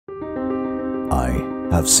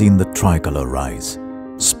have seen the tricolor rise,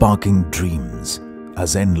 sparking dreams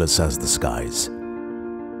as endless as the skies.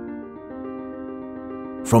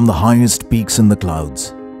 From the highest peaks in the clouds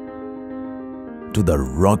to the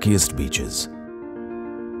rockiest beaches,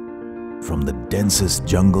 from the densest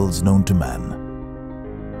jungles known to man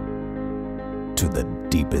to the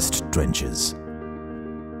deepest trenches,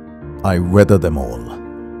 I weather them all,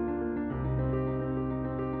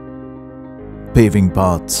 paving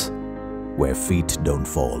paths where feet don't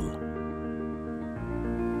fall.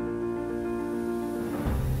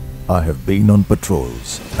 I have been on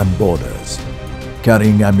patrols and borders,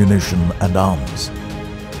 carrying ammunition and arms.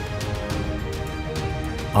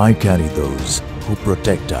 I carry those who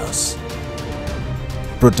protect us,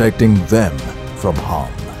 protecting them from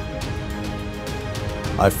harm.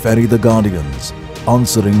 I ferry the guardians,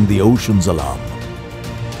 answering the ocean's alarm,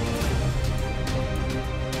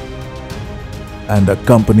 and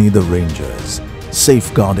accompany the rangers,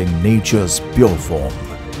 safeguarding nature's pure form.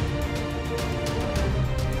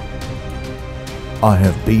 I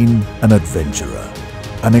have been an adventurer,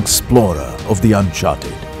 an explorer of the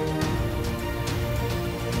uncharted.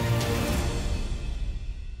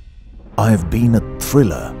 I have been a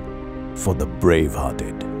thriller for the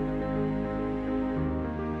brave-hearted.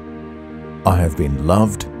 I have been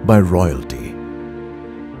loved by royalty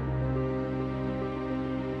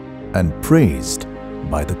and praised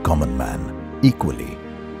by the common man equally.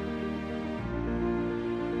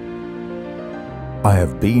 I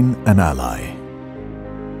have been an ally,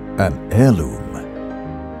 an heirloom,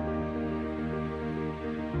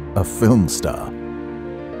 a film star,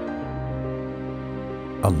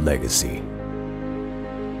 a legacy.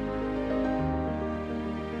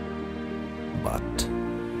 But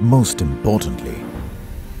most importantly,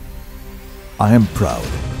 I am proud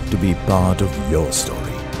to be part of your story.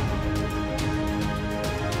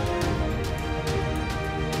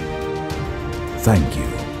 Thank you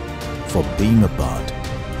for being a part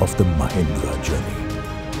of the Mahindra journey.